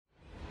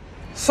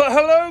So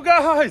hello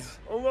guys,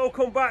 and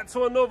welcome back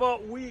to another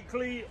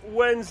weekly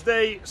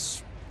Wednesday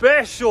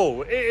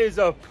special. It is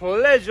a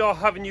pleasure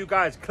having you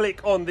guys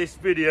click on this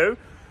video.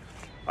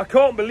 I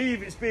can't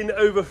believe it's been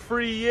over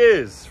 3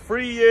 years,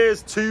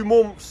 2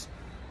 months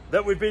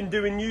that we've been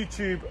doing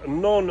YouTube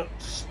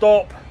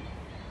non-stop.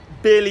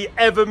 Barely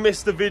ever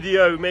missed a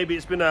video. Maybe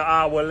it's been an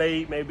hour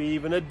late, maybe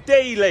even a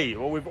day late,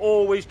 but we've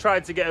always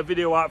tried to get a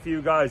video out for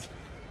you guys.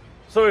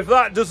 So if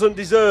that doesn't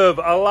deserve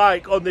a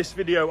like on this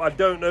video, I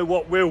don't know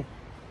what will.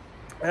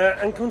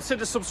 And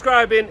consider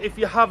subscribing if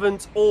you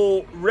haven't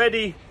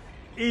already.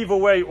 Either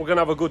way, we're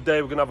gonna have a good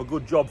day, we're gonna have a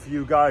good job for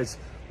you guys.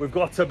 We've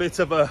got a bit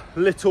of a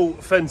little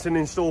fencing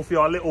install for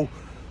you, a little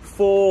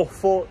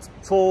 4-foot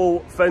tall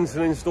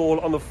fencing install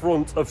on the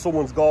front of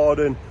someone's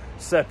garden,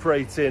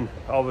 separating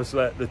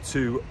obviously the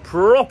two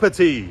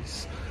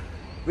properties.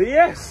 But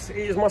yes, it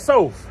is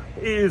myself,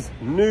 it is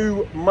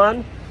New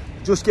Man,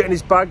 just getting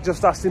his bag,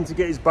 just asked him to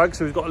get his bag,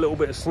 so he's got a little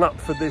bit of snap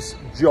for this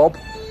job.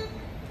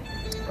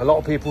 A lot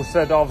of people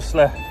said,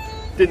 obviously,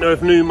 didn't know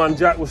if New Man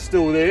Jack was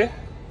still there.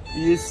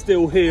 He is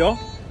still here.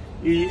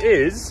 He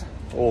is,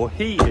 or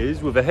he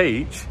is with a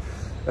H.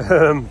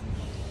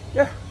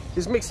 Yeah,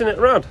 he's mixing it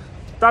around.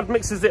 Dad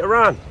mixes it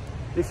around.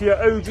 If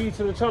you're OG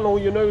to the channel,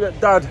 you know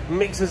that Dad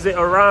mixes it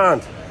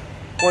around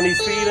when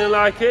he's feeling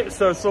like it.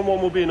 So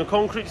someone will be in the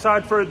concrete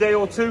side for a day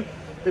or two.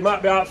 They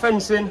might be out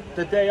fencing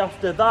the day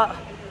after that.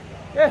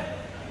 Yeah,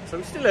 so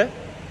he's still here.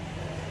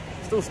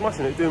 Still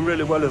smashing it, doing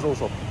really well as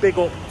also. Big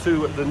up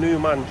to the New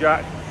Man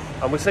Jack.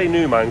 And we say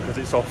New Man because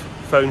it's off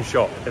Phone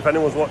Shop. If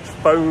anyone's watched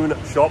Phone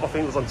Shop, I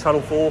think it was on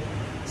Channel 4,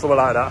 something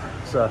like that.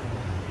 So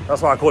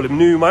that's why I call him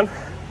New Man,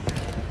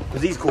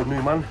 because he's called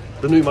New Man,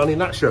 the new man in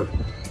that show.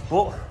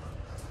 But,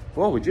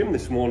 well, we gym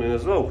this morning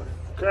as well.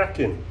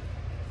 Cracking.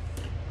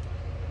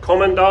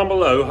 Comment down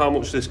below how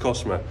much this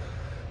cost me.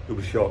 You'll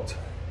be shocked.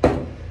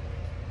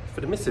 For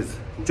the missus,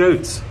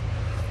 Jodes.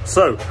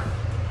 So,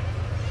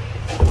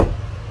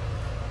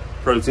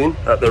 protein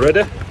at the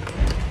ready.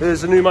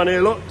 Here's the New Man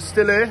here, look,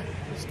 still here,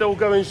 still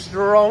going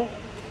strong.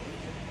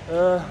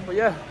 But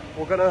yeah,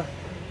 we're gonna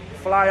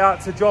fly out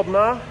to job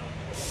now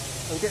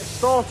and get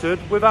started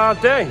with our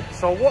day.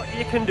 So what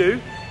you can do,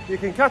 you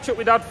can catch up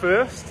with Dad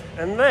first,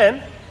 and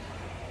then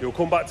you'll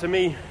come back to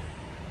me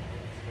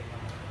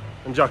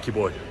and Jackie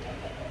boy.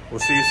 We'll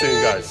see you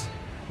soon, guys.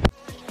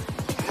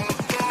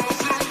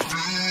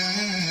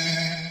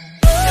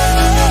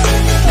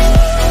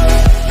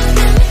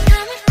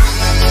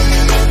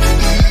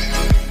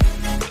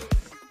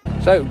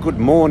 So good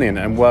morning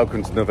and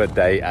welcome to another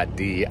day at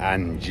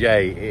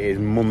D&J. It is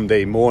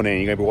Monday morning.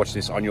 You're going to be watching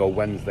this on your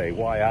Wednesday.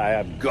 Why I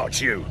have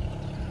got you.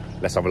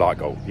 Let's have a like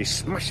goal. You're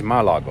smashing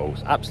my like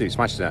goals. Absolutely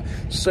smashing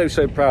it.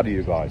 So proud of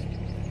you guys.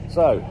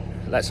 So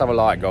let's have a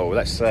like goal.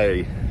 Let's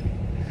say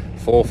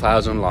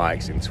 4,000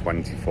 likes in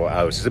 24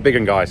 hours. It's a big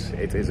one, guys.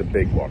 It is a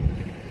big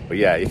one. But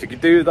yeah, if you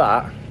could do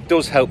that, it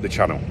does help the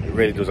channel. It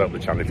really does help the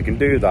channel. If you can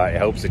do that, it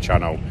helps the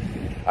channel.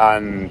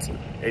 And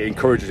it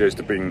encourages us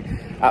to bring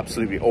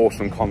absolutely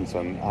awesome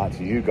content out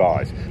to you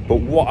guys. But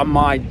what am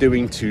I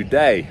doing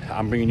today?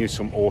 I'm bringing you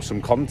some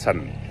awesome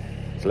content.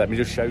 So let me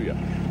just show you.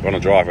 We're on a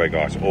driveway,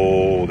 guys.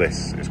 All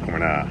this is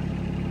coming out.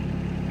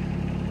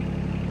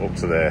 Up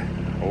to there,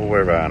 all the way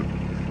around.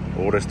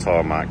 All this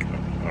tarmac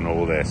and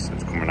all this,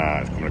 it's coming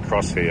out. It's coming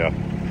across here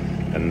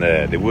and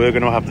there. They were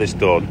going to have this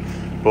done,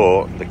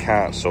 but the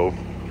council,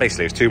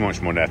 basically it's too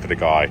much money for the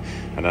guy,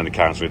 and then the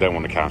council, we don't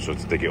want the council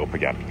to dig it up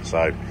again.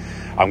 So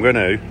I'm going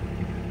to,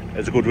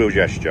 as a goodwill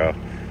gesture,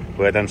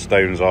 where them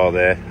stones are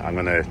there, I'm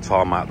going to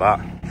tarmac that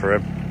for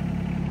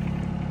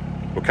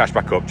him. We'll catch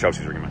back up.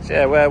 Chelsea's ringing me. So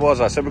yeah, where was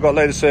I? So we've got a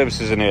load of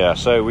services in here.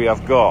 So we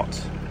have got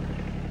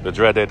the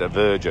dreaded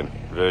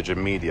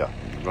Virgin Media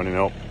running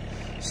up,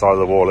 side of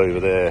the wall over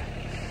there.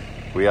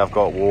 We have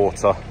got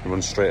water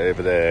runs straight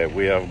over there.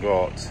 We have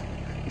got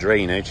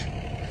drainage,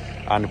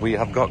 and we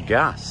have got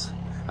gas.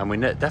 And we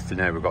definitely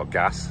know we've got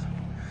gas,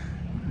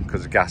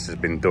 because the gas has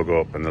been dug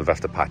up and they've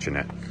left a patch in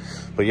it.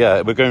 But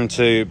yeah, we're going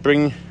to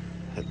bring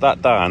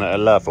that down at a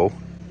level,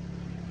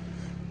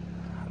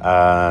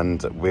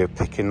 and we're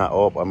picking that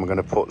up, and we're going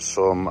to put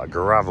some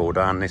gravel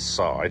down this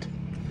side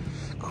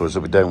because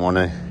we don't want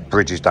to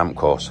bridge his damp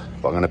course.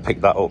 But I'm going to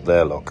pick that up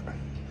there, look,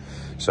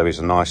 so it's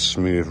a nice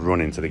smooth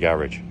run into the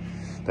garage.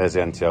 There's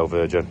the NTL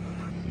Virgin,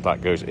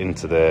 that goes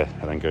into there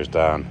and then goes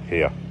down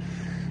here.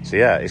 So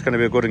yeah, it's going to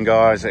be a good one,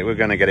 guys. We're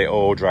going to get it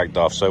all dragged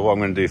off. So what I'm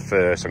going to do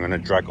first, I'm going to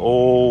drag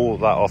all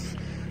that off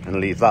and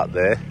leave that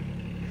there,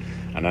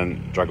 and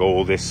then drag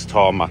all this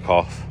tarmac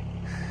off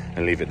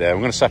and leave it there. I'm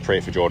going to separate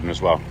it for Jordan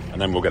as well,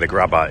 and then we'll get a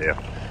grab out here.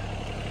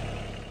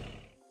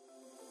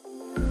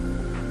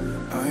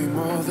 I'm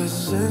all the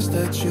sins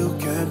that you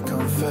can't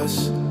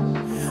confess.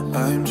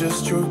 I'm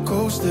just your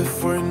ghost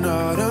if we're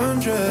not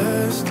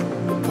undressed.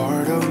 A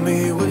part of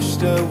me wish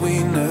that we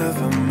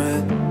never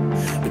met,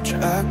 but you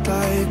act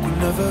like we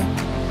never.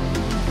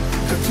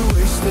 Got too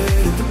wasted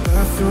in the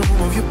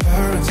bathroom of your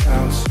parents'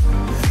 house.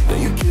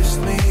 Then you kissed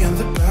me in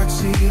the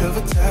backseat of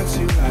a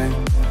taxi ride,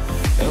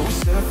 and we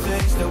said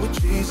things that were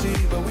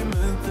cheesy, but we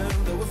meant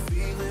them, that were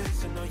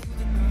feelings, and now you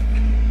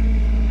deny.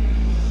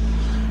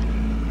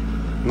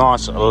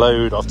 nice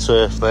load of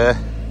turf there.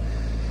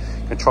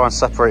 And try and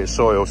separate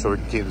soil so we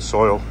can keep the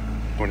soil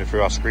running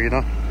through our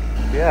screener.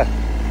 Yeah.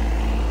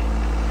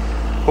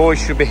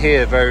 Boys should be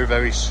here very,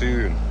 very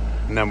soon.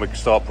 And then we can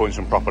start putting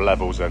some proper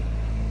levels in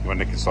when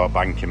they can start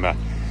banking there.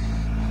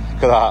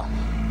 Look at that.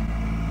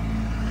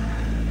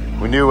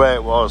 We knew where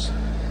it was.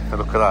 And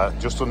look at that,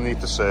 just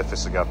underneath the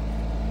surface again.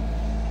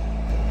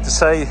 To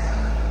say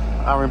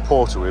how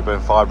important we've been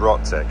fibre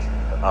optic,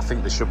 I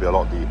think this should be a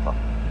lot deeper.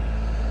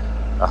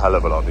 A hell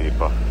of a lot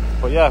deeper.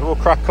 But yeah, we'll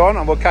crack on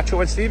and we'll catch up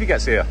when Stevie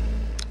gets here.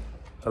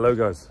 Hello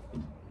guys.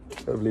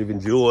 Hopefully you've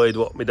enjoyed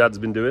what my dad's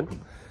been doing.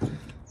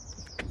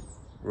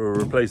 We're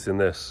replacing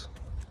this.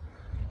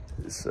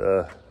 It's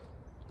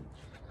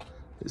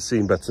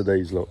seen better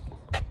days, look.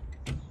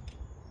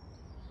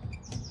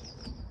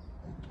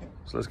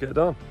 So let's get it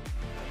done.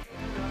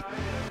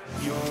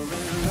 You're in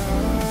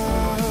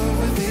love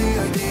with the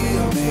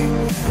idea of me,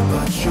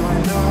 but you're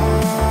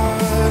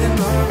not in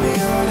my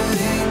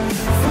reality.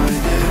 Find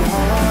it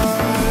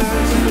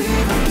hard to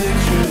even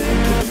picture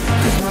it,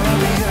 'cause my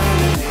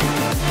reality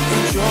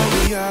ain't your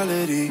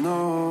reality,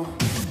 no.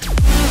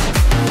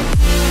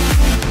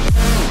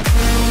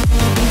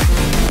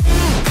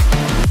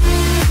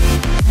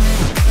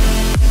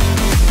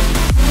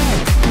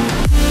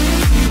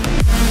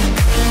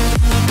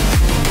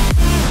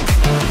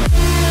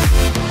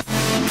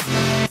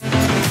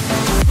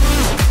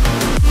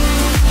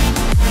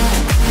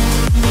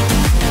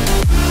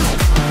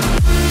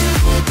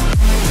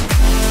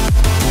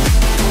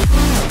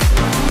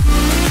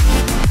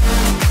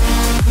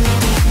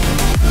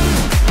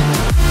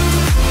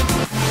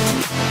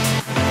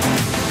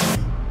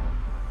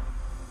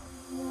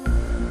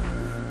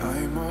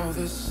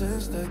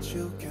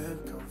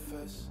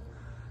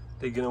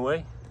 Digging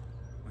away,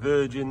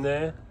 virgin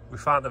there. We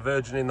found the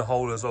virgin in the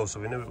hole as well, so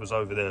we knew it was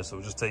over there, so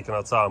we're just taking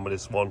our time with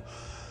this one.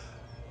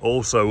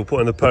 Also, we're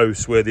putting the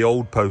post where the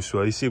old posts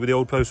were. You see where the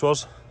old post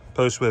was?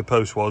 Post where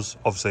post was.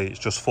 Obviously it's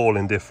just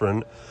falling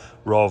different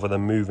rather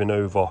than moving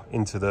over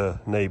into the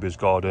neighbour's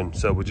garden,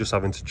 so we're just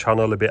having to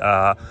channel a bit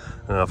out,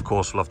 and of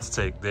course we'll have to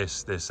take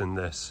this and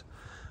this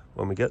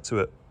when we get to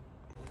it.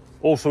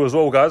 Also as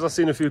well guys, I've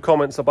seen a few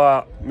comments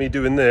about me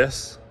doing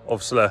this.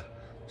 Obviously,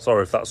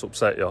 sorry if that's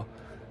upset you.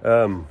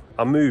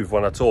 I move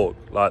when I talk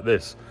like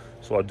this,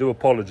 so I do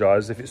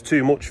apologise. If it's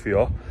too much for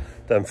you,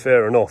 then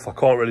fair enough. I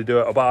can't really do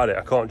it about it.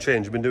 I can't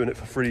change. I've been doing it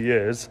for 3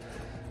 years.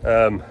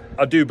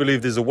 I do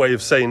believe there's a way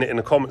of saying it in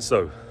the comments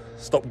though.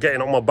 Stop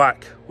getting on my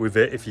back with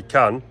it if you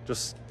can.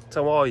 Just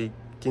tell me, oh,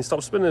 can you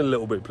stop spinning a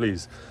little bit,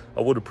 please?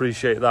 I would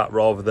appreciate that,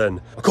 rather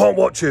than, I can't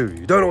watch you,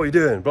 you don't know what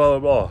you're doing, blah, blah,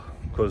 blah.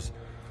 Because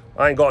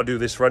I ain't got to do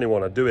this for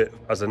anyone. I do it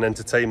as an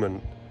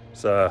entertainment.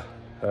 So,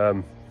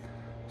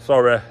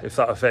 sorry if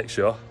that affects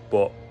you,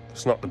 but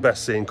it's not the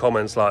best seeing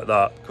comments like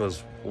that,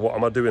 because what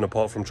am I doing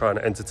apart from trying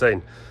to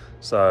entertain?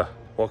 So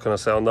what can I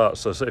say on that?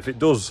 So if it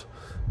does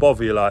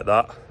bother you like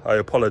that, I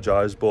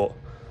apologise, but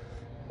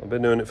I've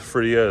been doing it for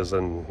 3 years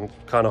and it's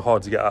kind of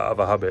hard to get out of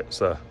a habit,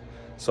 so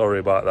sorry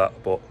about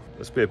that. But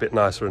let's be a bit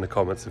nicer in the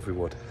comments if we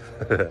would.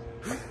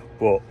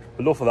 But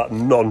enough of that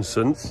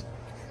nonsense.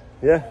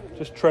 Yeah,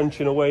 just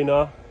trenching away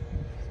now.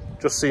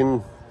 Just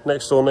seen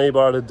next door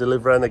neighbour had a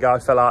delivery and the guy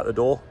fell out the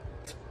door.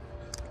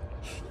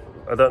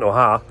 I don't know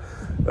how.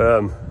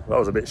 That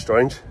was a bit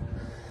strange.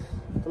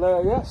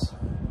 But yes,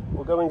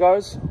 we're going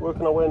guys,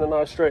 working our way in a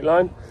nice straight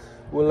line.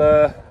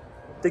 We'll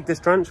dig this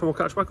trench and we'll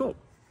catch back up.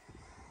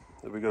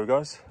 There we go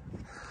guys.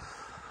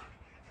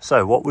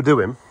 So what we're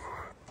doing,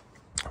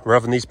 we're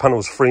having these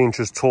panels 3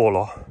 inches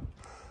taller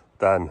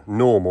than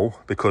normal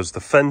because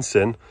the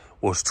fencing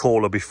was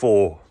taller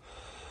before.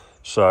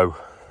 So,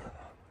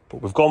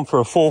 but we've gone for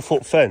a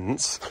 4-foot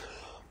fence.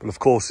 But of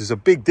course, there's a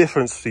big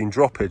difference between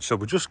droppage, so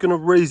we're just going to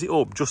raise it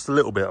up just a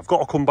little bit. I've got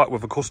to come back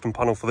with a custom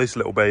panel for this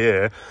little bay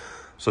here,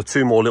 so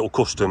 2 more little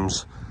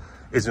customs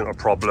isn't a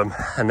problem.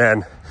 And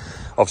then,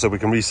 obviously, we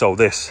can resell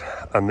this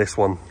and this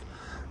one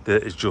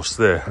that is just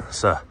there.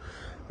 So,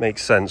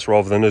 makes sense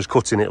rather than us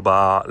cutting it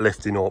by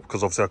lifting up,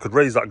 because obviously I could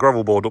raise that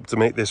gravel board up to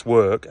make this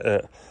work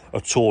at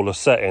a taller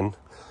setting,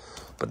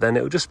 but then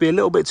it would just be a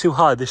little bit too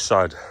high this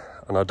side,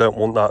 and I don't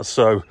want that.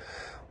 So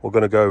we're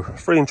going to go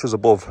 3 inches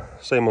above,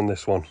 same on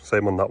this one,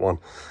 same on that one,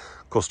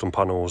 custom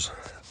panels,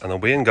 and they'll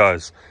be in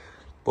guys.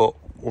 But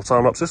we'll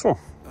time lapse this one.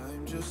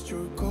 I'm just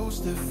your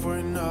ghost if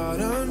we're not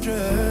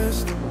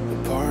undressed.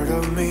 A part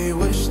of me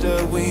wish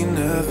that we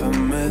never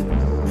met,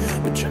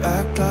 but you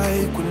act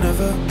like we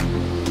never.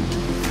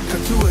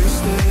 Got too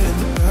wasted in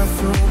the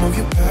bathroom of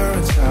your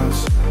parents'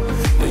 house.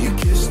 Now you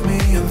kissed me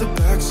in the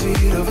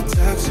backseat of a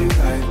taxi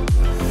ride.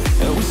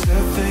 And we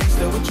said things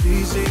that were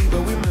cheesy,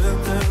 but we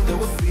meant them, there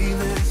were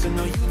feelings, and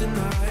now you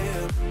deny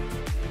it.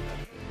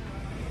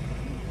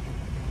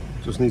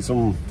 Just need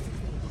some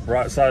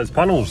right size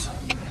panels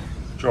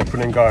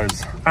dropping in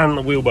guys, and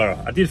the wheelbarrow.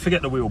 I did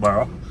forget the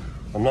wheelbarrow,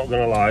 I'm not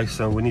gonna lie,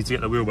 so we need to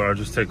get the wheelbarrow,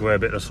 just take away a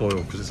bit of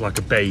soil, because it's like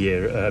a bay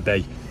area,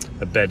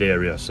 a bed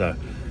area, so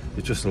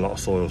it's just a lot of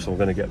soil, so I'm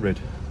gonna get rid.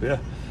 But yeah,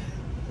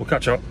 we'll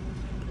catch up,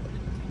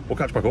 we'll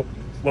catch back up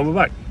when we're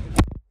back.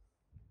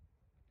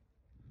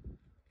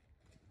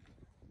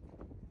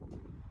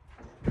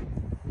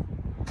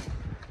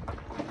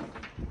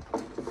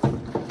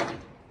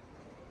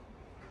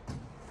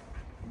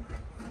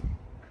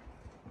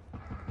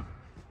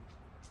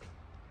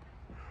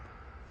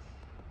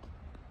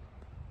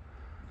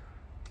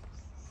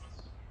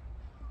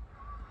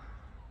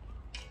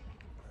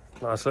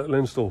 Nice little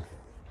install.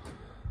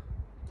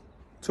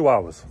 2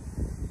 hours.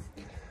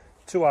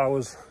 2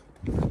 hours.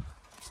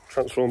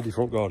 Transformed your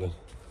front garden.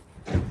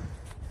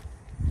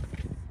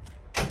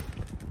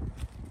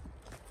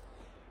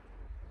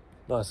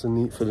 Nice and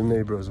neat for the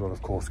neighbour as well,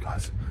 of course,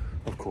 guys.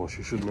 Of course,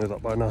 you should know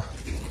that by now.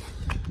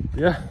 But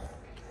yeah,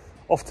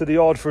 off to the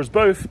yard for us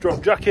both.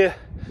 Drop Jackie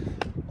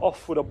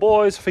off with the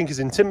boys. I think he's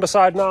in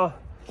Timberside now.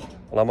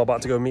 And I'm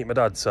about to go meet my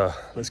dad, so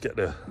let's get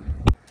there.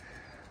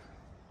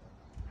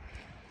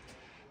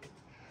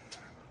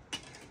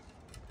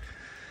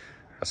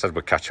 I said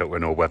we'd catch up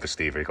when all weather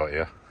Stevie got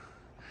here.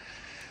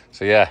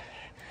 So yeah,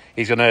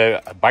 he's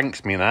gonna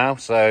banks me now.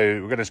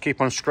 So we're gonna just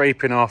keep on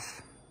scraping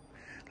off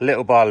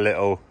little by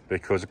little,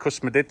 because the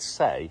customer did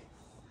say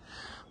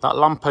that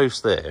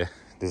lamppost there,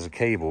 there's a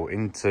cable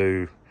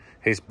into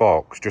his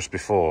box just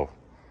before.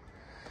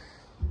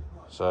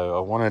 So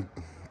I want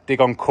to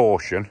dig on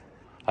caution.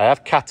 I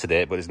have catted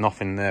it, but there's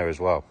nothing there as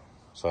well.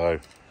 So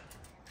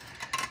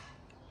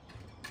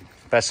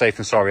best safe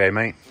than sorry, eh,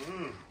 mate?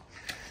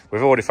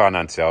 We've already found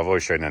NTL. I've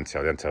already shown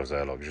NTL. The NTL's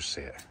there, look, just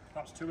see it.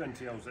 That's 2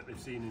 NTLs that they've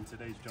seen in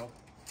today's job.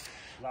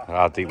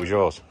 How deep was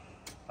yours?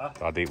 Huh?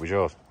 How deep was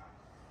yours?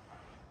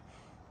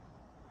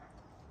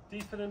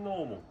 Deeper than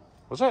normal.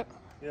 Was it?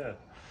 Yeah.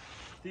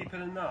 Deeper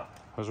than that.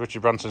 Was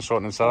Richard Branson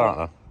sorting himself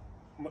out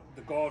then?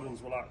 The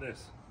gardens were like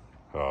this.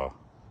 Oh.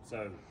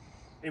 So,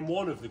 in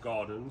one of the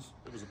gardens,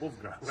 it was above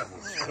ground level.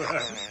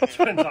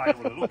 Depends how you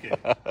want to look at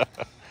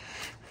it.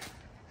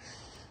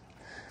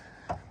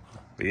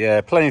 But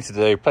yeah, plenty to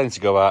do, plenty to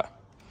go at.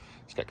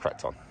 Let's get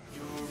cracked on.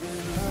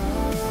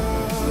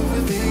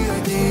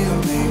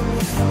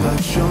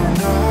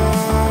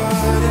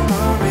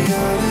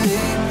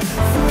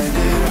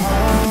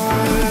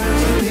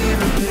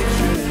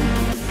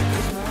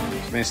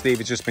 Me and Steve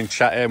have just been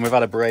chatting, we've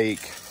had a break.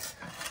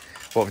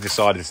 What we've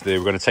decided to do,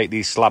 we're going to take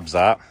these slabs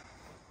out,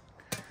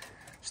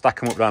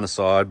 stack them up down the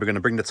side. We're going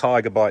to bring the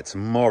Tiger Bite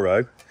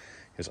tomorrow,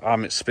 because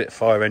I'm at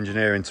Spitfire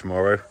Engineering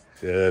tomorrow,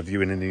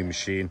 viewing a new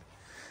machine,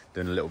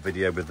 doing a little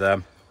video with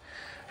them.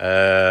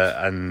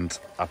 And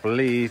I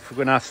believe we're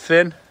going to have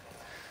Finn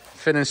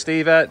and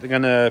Steve out. They're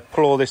going to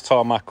pull all this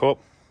tarmac up.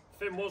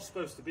 Finn was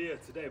supposed to be here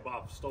today, but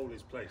I've stole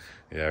his place.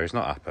 Yeah, he's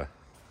not happy.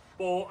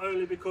 But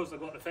only because I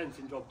got the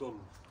fencing job done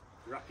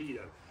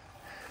rapido.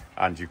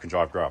 And you can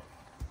drive grab.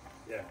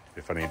 Yeah.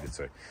 If I needed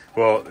to.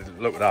 Well,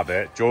 look at that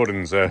bit.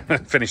 Jordan's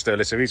finished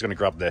early, so he's going to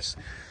grab this.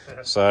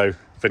 So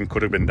Finn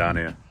could have been down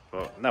here,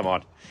 but never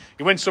mind.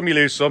 You win some, you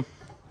lose some.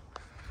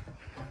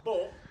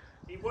 But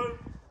he won't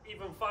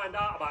even find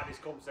out about this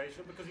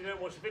conversation because he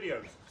don't watch the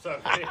videos. So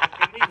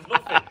it means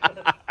nothing.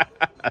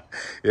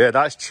 Yeah,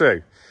 that's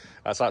true.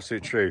 That's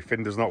absolutely true.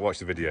 Finn does not watch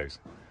the videos.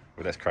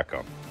 But let's crack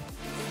on.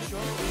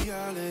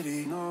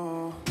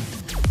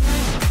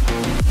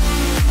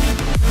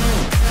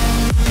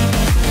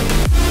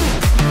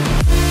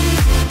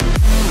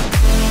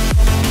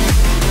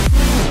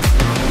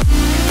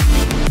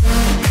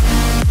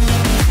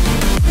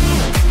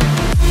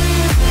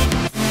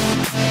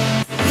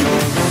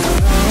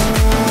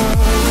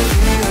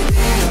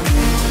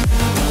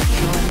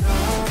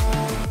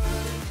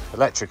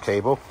 Electric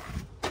cable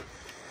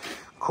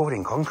covered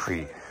in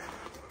concrete,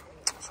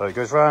 so it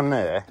goes around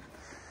there,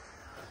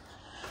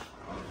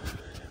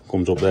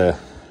 comes up there.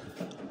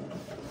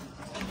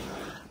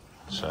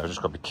 So I've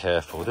just got to be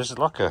careful. This is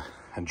like a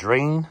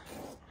drain,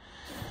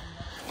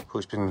 but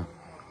it's been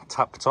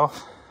tapped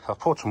off. I've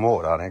poured some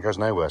water down here, it goes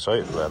nowhere, so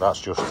hopefully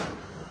that's just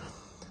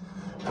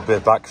a bit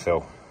of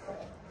backfill.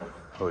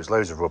 Oh, there's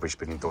loads of rubbish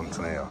being dumped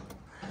in here.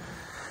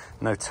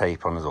 No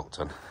tape on the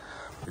ducting.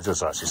 It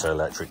does actually say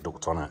electric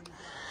duct on it.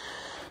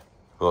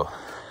 But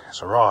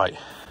it's a right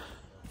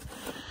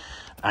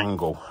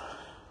angle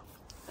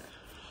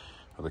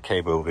of the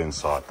cable will be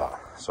inside that.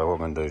 So what I'm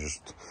going to do is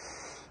just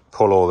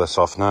pull all this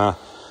off now,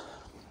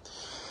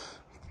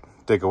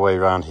 dig away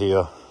around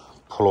here,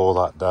 pull all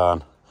that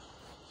down,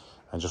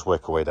 and just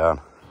work our way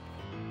down.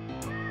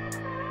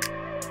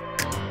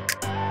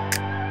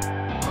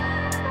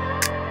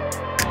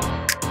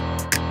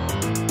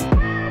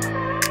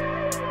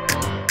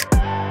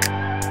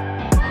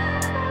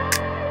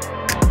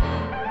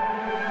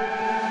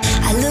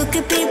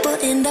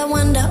 And I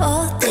wonder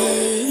all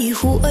day,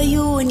 who are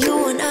you and you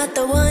are not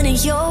the one in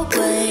your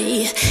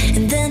way.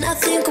 And then I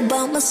think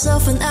about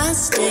myself and I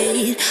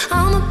state,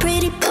 I'm a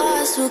pretty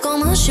boss with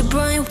almost your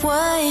brain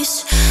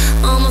waste.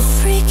 I'm a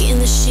freak in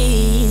the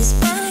sheets,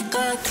 but I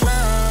got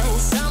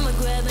clothes. I'ma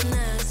grab an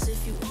ass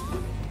if you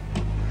want.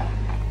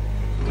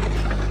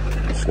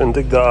 Just gonna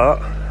dig that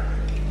out.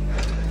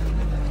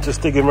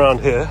 Just digging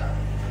around here.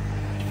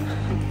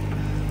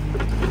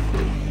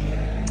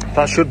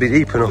 That should be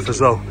deep enough as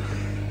well.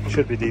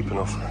 Should be deep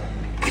enough.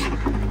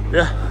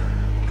 Yeah,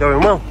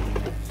 going well.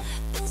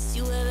 Best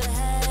you ever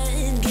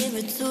had, give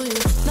it to you,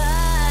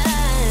 mine.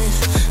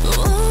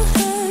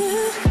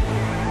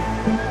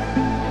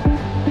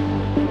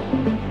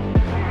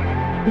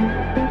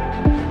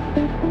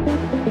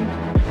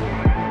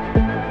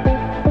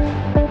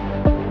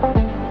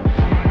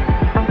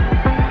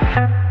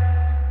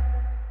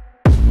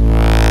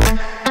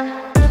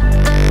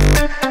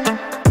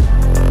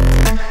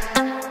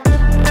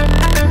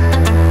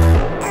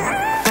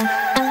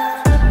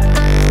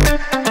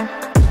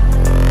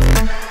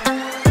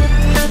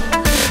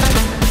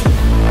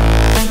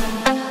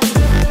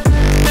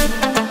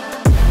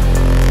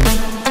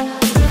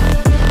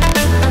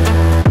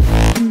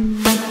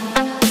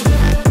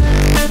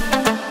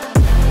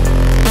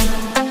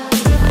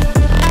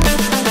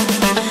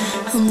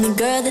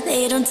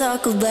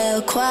 talk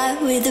about.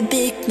 Quiet with a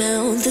big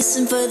mouth,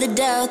 listen for the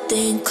doubt,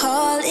 then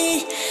call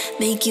it.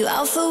 Make you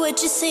out for what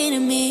you say to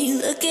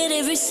me. Look at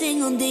every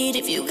single date.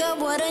 If you got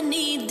what I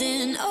need,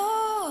 then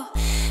oh,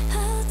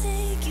 I'll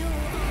take you on.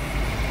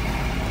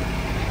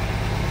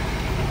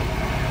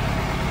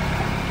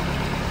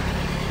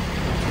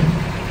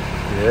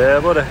 Yeah,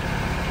 buddy.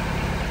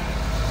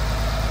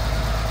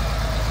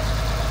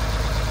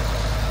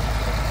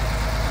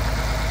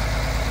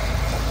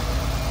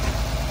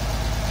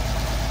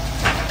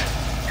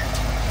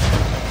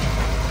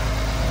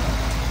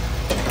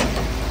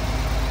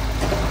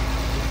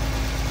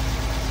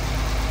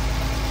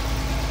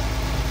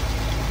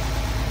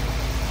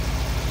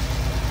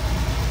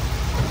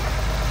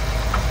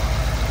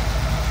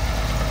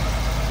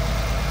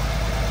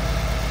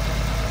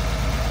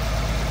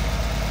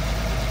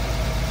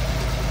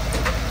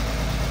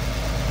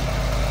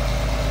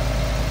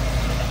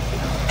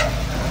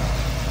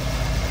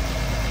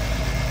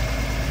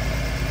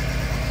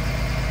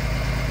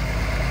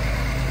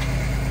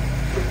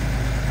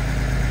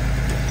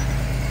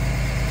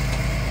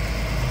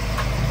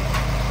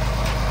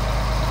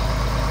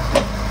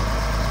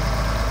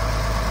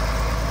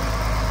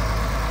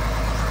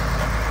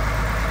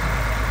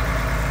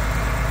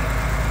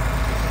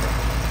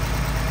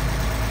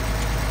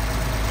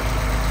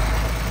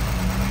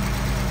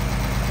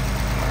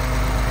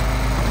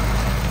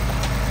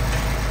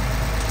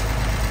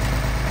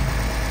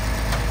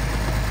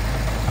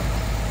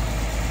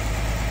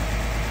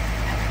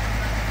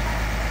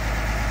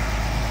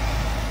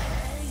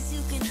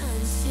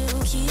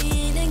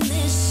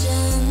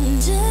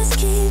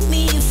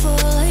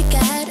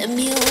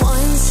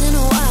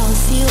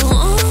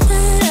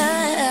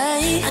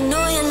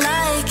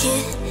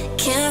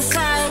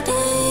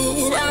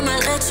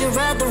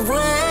 Ride the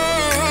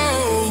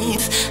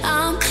wave.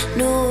 I'm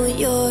New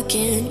York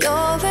and you're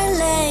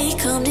LA.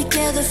 Come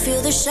together,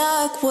 feel the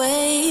shock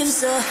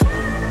waves.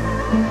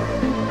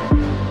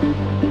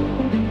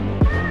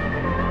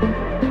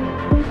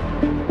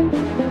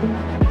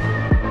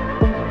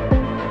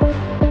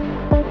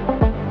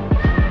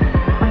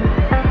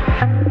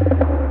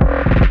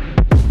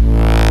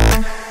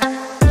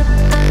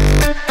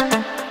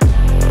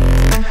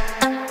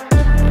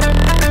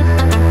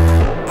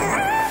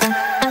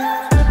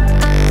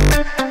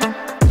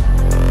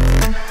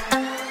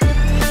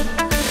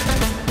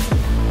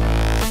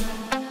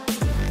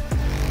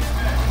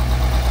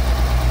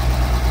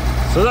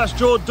 So that's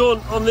Joe done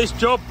on this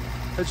job.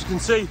 As you can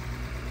see,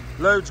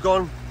 load's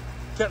gone.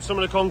 Kept some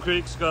of the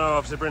concrete, because gonna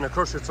obviously bring a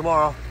crusher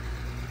tomorrow.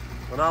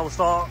 And I will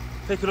start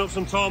picking up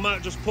some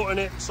tarmac, just putting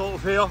it sort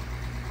of here,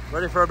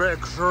 ready for a bit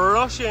of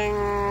crushing.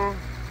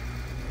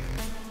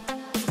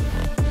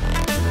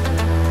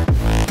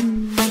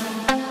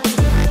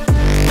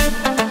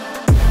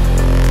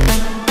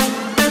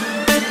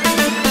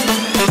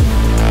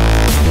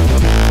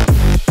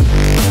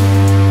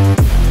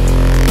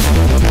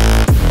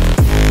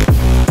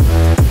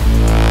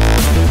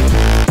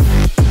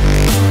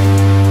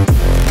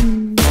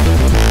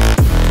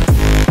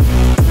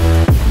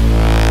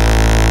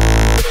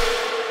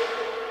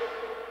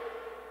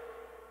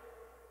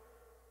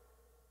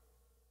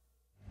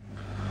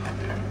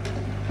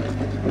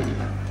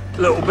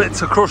 Little bit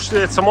to crush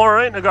there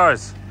tomorrow, ain't there,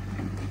 guys?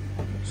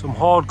 Some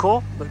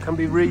hardcore that can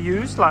be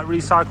reused, like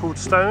recycled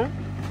stone.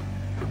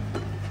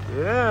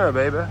 Yeah,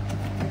 baby.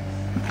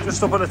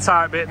 Just up at the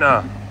tight bit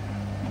now.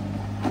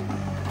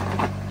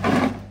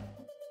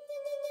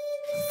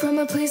 From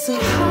a place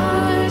of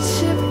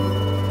hardship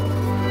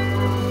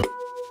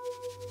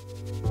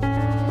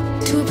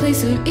to a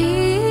place of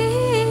ease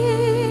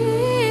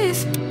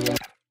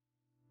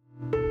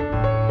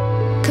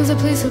comes a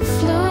place of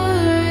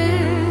flourish.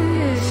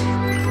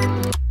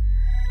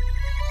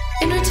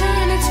 In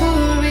return, it's for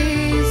a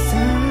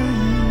reason.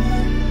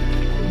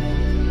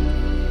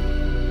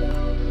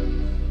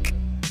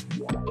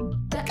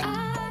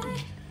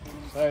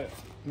 So,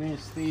 me and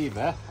Steve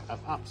have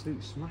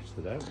absolutely smashed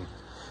it, haven't we?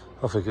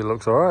 I think it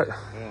looks alright.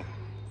 Yeah.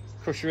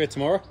 Crusher here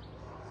tomorrow.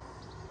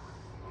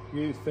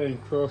 Use thin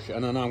crush,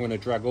 and then I'm going to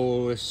drag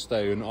all this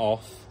stone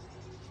off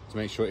to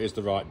make sure it is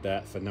the right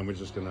depth, and then we're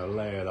just going to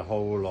layer the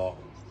whole lot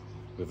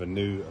with a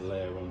new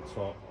layer on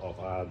top of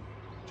our...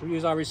 Should we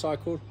use our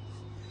recycled?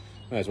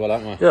 May as well,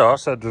 haven't we? Yeah, I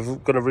said we're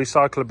going to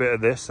recycle a bit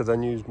of this and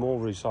then use more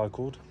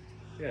recycled.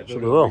 Yeah, so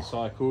we will.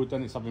 Recycled,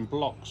 then it's having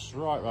blocks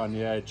right around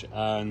the edge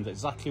and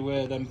exactly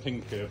where them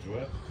pink curves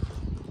were.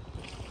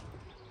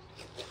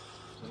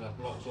 So that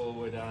blocks all the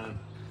way down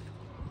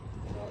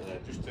right there,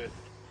 just a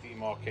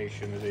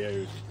demarcation of the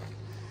old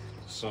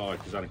side,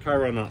 because I had a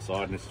carry on that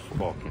side and this is for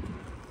parking.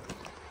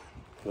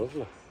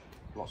 Lovely.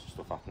 Lots of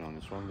stuff happening on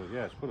this one, but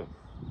yeah, it's good. I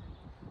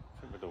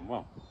think we've done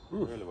well,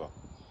 really well.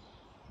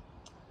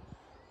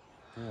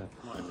 Yeah,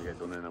 might even get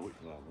done in a week.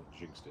 Well, I've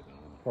jinxed it now.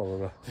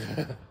 Probably.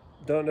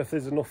 Don't know if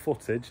there's enough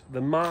footage.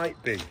 There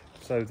might be.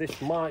 So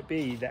this might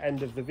be the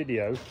end of the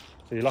video.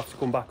 So you'll have to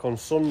come back on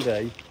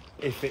Sunday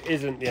if it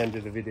isn't the end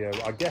of the video.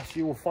 I guess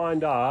you will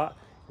find out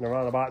in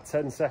around about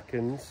 10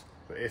 seconds.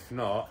 But if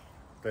not,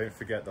 don't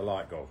forget the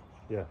light goal.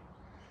 Yeah.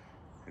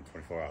 in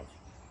 24 hours.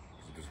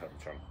 It does help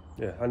the channel.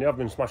 Yeah, and you have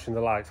been smashing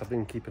the likes. I've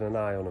been keeping an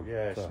eye on them.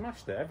 Yeah, so.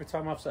 Smashed it. Every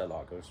time I've set a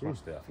like, I've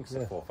smashed it. I think it's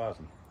at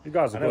 4,000. You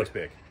guys are I know good. it's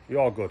big. You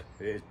are good.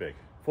 It is big.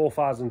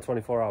 4,000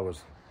 24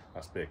 hours.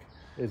 That's big.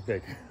 It's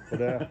big.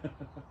 But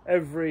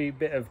every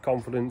bit of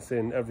confidence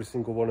in every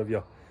single one of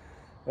you.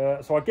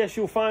 So I guess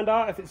you'll find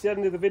out if it's the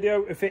end of the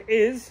video. If it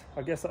is,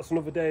 I guess that's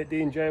another day at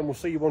D&J, and we'll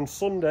see you on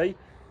Sunday.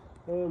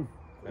 Don't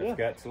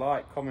forget to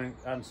like, comment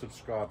and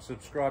subscribe.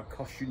 Subscribe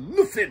costs you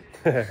nothing.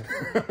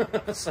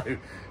 So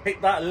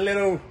hit that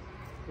little,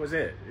 was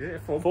it? Is it a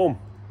thumb? Thumb.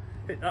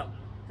 Hit that.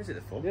 Is it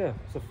a thumb? Yeah,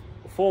 it's a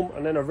thumb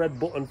and then a red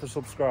button for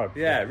subscribe.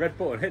 Yeah, red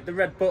button. Hit the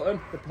red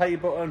button, the play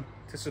button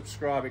to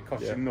subscribe. It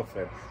costs you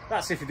nothing.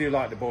 That's if you do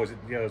like the boys and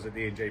girls at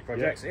D&J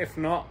Projects. If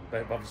not,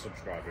 don't bother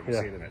subscribing.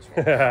 We'll see you in the next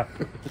one.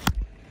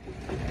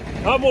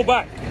 And we're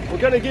back. We're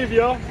going to give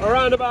you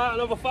around about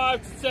another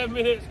 5 to 10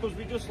 minutes because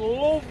we just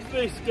love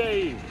this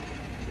game.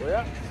 We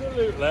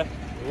absolutely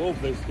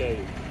love this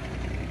game.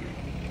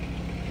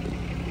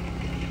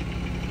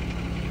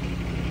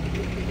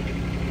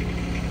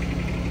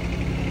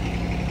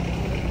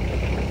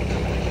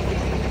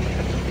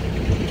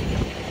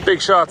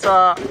 Big shout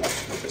out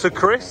to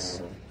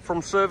Chris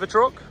from Server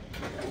Truck,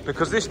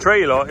 because this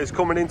trailer is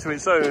coming into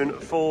its own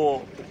for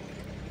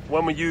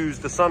when we use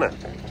the Sunner.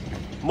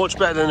 Much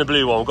better than the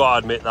blue one, gotta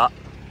admit that.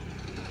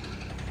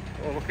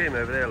 Oh, look at him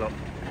over there, look.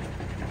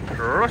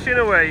 Rushing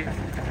away.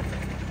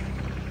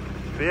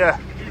 But yeah.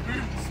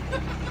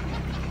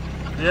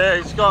 Yeah,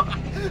 he's got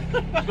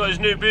his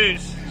new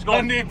boots. He's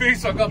got new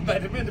boots, I've got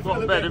better in.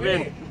 got better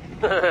in.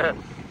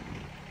 I'm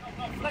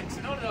not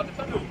flexing on it on the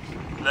pedals.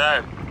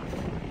 No.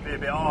 Be a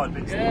bit hard,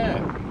 but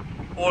yeah.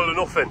 All or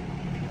nothing.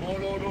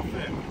 All or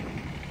nothing.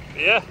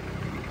 Yeah.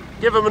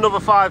 Give them another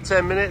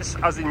 5-10 minutes,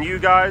 as in you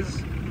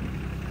guys.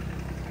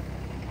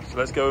 So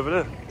let's go over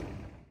there.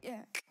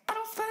 Yeah. I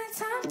don't find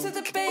time to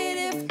debate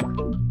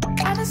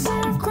if I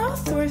deserve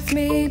growth or if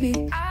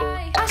maybe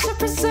I should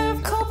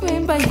preserve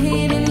coping by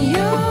hitting you.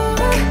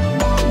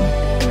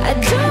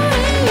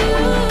 Adoring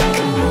you.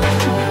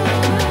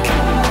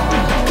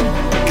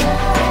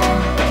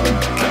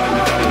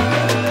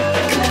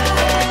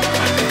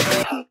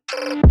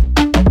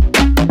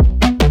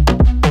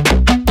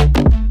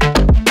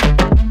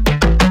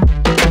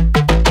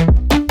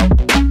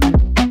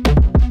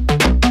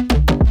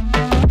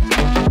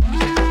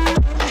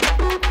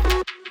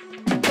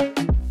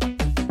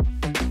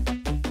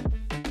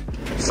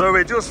 So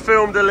we just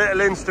filmed a little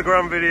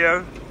Instagram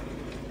video,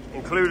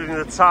 including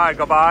the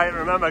Tiger Bite.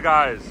 Remember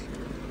guys,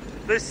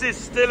 this is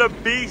still a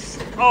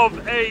beast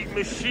of a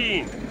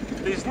machine.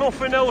 There's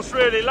nothing else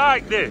really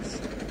like this.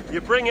 You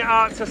bring it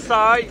out to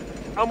site,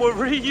 and we're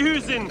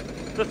reusing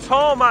the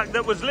tarmac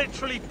that was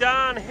literally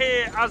down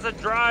here as a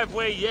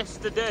driveway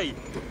yesterday.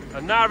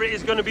 And now it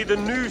is going to be the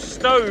new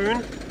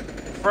stone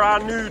for our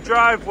new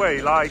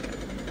driveway. Like,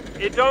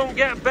 it don't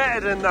get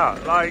better than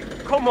that.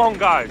 Like, come on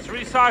guys,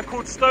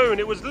 recycled stone.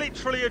 It was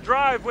literally a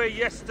driveway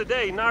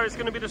yesterday. Now it's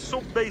going to be the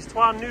sub base to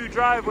our new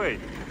driveway.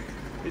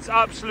 It's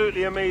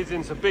absolutely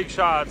amazing. So big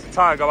shout out to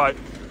Tiger Bite.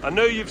 I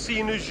know you've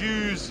seen us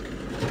use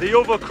the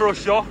other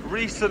crusher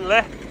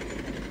recently.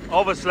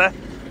 Obviously,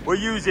 we're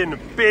using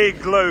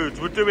big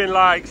loads. We're doing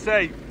like,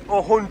 say,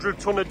 100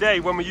 ton a day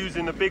when we're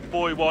using the big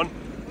boy one.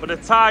 But the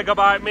Tiger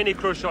Bite mini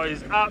crusher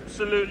is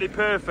absolutely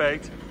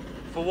perfect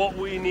for what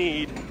we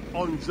need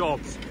on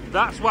jobs.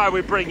 That's why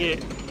we bring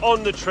it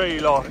on the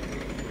trailer.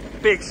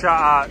 Big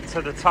shout out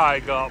to the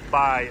Tiger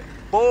Bite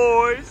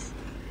boys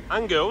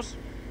and girls.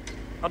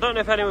 I don't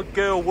know if any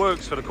girl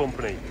works for the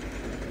company,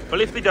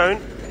 but if they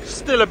don't,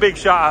 still a big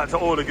shout out to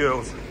all the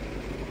girls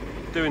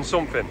doing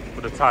something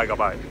for the Tiger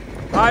Bite.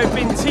 I've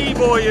been tea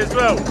boy as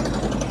well.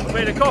 I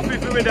made a coffee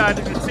for my dad,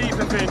 a tea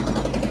for Finn,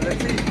 and a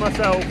tea for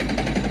myself.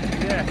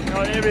 Yeah,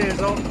 oh, here it is,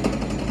 look.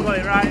 Got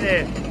it right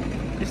there.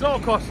 It's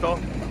not a Costa,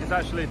 it's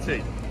actually a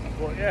tea.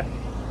 But yeah,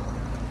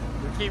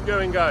 we keep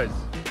going guys.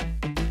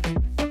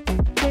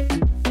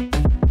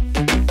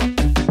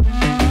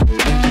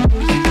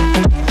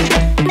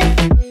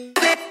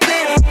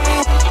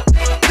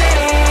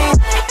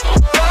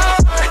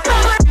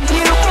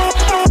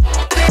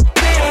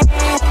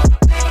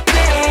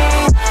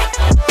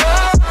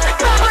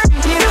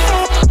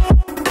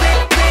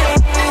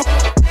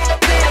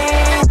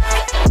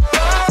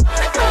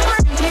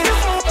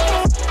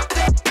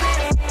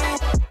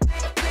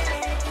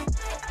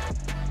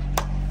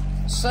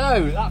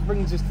 So that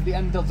brings us to the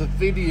end of the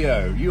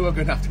video. You are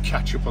going to have to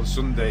catch up on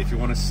Sunday if you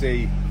want to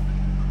see.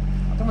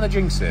 I don't want to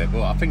jinx it,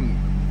 but I think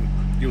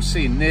you'll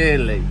see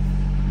nearly.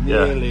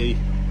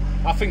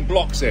 I think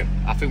blocks in.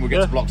 I think we'll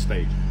get to block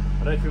stage.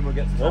 I don't think we'll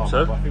get to top,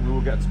 so. but I think we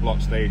will get to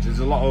block stage. There's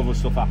a lot of other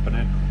stuff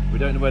happening. We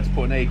don't know where to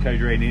put an eco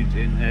drainage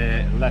in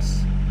here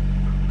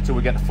until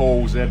we get the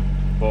falls in.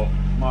 But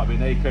might be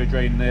an eco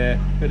drain there,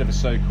 bit of a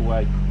soak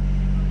away.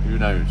 Who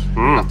knows?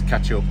 We'll have to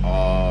catch up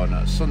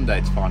on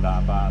Sunday to find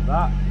out about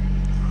that.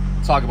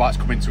 Tiger Bite's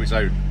come into its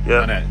own.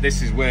 Yeah. And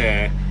this is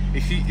where,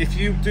 if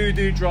you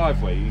do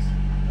driveways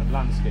and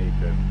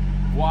landscaping,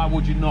 why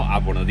would you not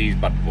have one of these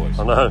bad boys?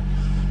 I know.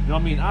 You know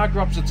what I mean? Our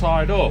grabs are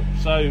tied up,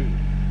 so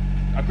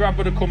a grab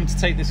would have come to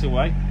take this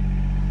away.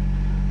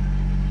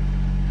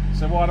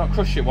 So why not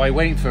crush it while you're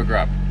waiting for a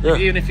grab? Yeah.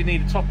 Even if you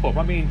need a top up.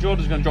 I mean,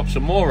 Jordan's going to drop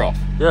some more off.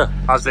 Yeah,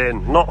 as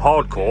in not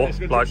hardcore,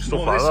 Yeah, like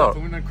stuff like that.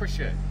 And we're going to crush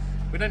it.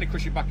 We're going to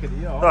crush it back at the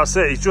yard. That's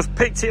it. He's just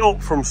picked it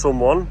up from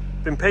someone,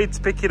 been paid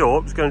to pick it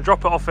up. He's going to drop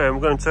it off here, and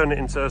we're going to turn it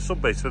into a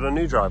sub base for the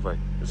new driveway.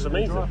 It's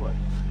amazing.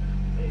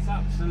 It's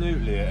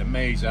absolutely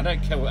amazing. I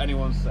don't care what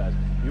anyone says.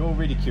 You all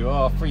ridicule,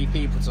 oh, 3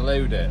 people to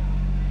load it.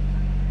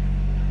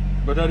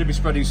 But don't be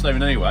spreading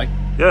Sloan anyway.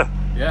 Yeah.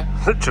 Yeah?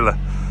 Literally.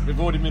 We've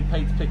already been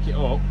paid to pick it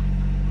up.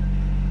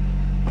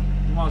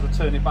 You might as well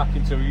turn it back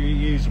into a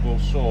reusable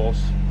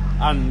source,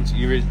 and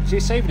you're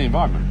saving the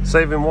environment.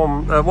 Saving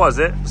one, what is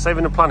it?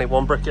 Saving the planet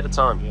one brick at a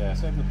time. Yeah,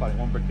 saving the planet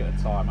one brick at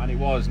a time. And it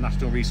was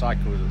National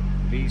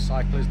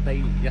Recyclers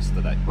Day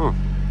yesterday,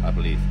 I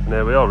believe. And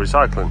there we are,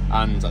 recycling.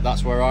 And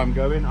that's where I'm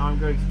going. I'm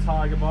going to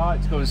Tiger Bar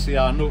to go and see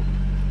our... No,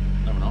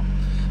 we're not.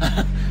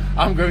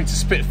 I'm going to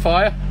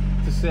Spitfire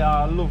to see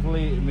our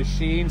lovely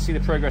machine, see the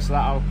progress of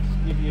that. I'll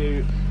give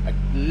you a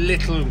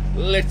little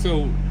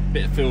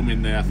bit of film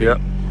in there, I think.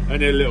 Yep.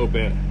 Only a little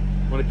bit.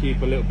 I want to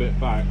keep a little bit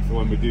back for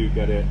when we do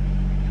get it.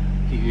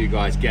 Keep you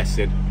guys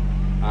guessing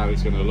how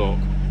it's going to look.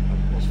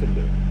 What's Finn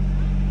doing?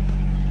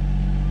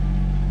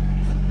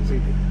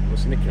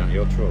 What's he nicking out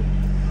your truck?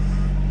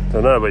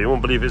 Don't know, but you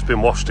won't believe it's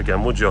been washed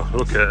again, would you?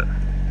 Look at it.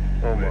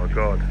 Oh my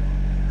god.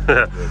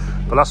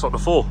 But that's what they're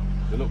for.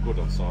 They look good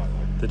on site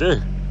though. They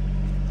do.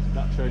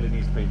 That trailer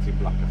needs painting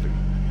black, I think.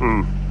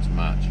 To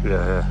match.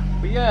 Yeah.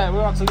 But yeah, we're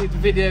about to leave the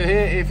video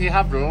here. If you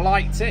have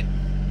liked it,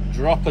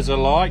 drop us a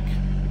like.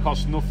 It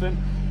costs nothing.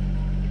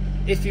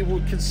 If you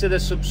would consider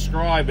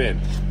subscribing,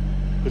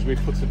 because we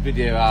put a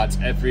video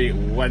out every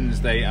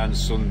Wednesday and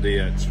Sunday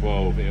at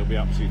 12. It'll be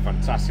absolutely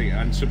fantastic,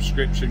 and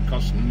subscription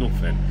costs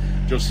nothing.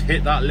 Just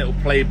hit that little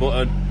play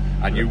button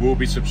and you will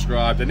be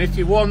subscribed. And if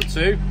you want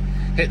to,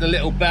 hit the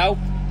little bell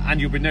and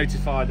you'll be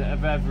notified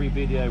of every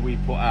video we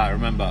put out.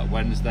 Remember,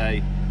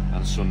 Wednesday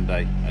and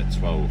Sunday at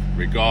 12,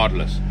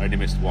 regardless. Only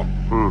missed one.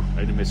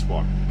 Only missed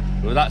one.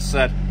 But with that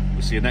said,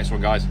 we'll see you next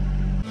one, guys.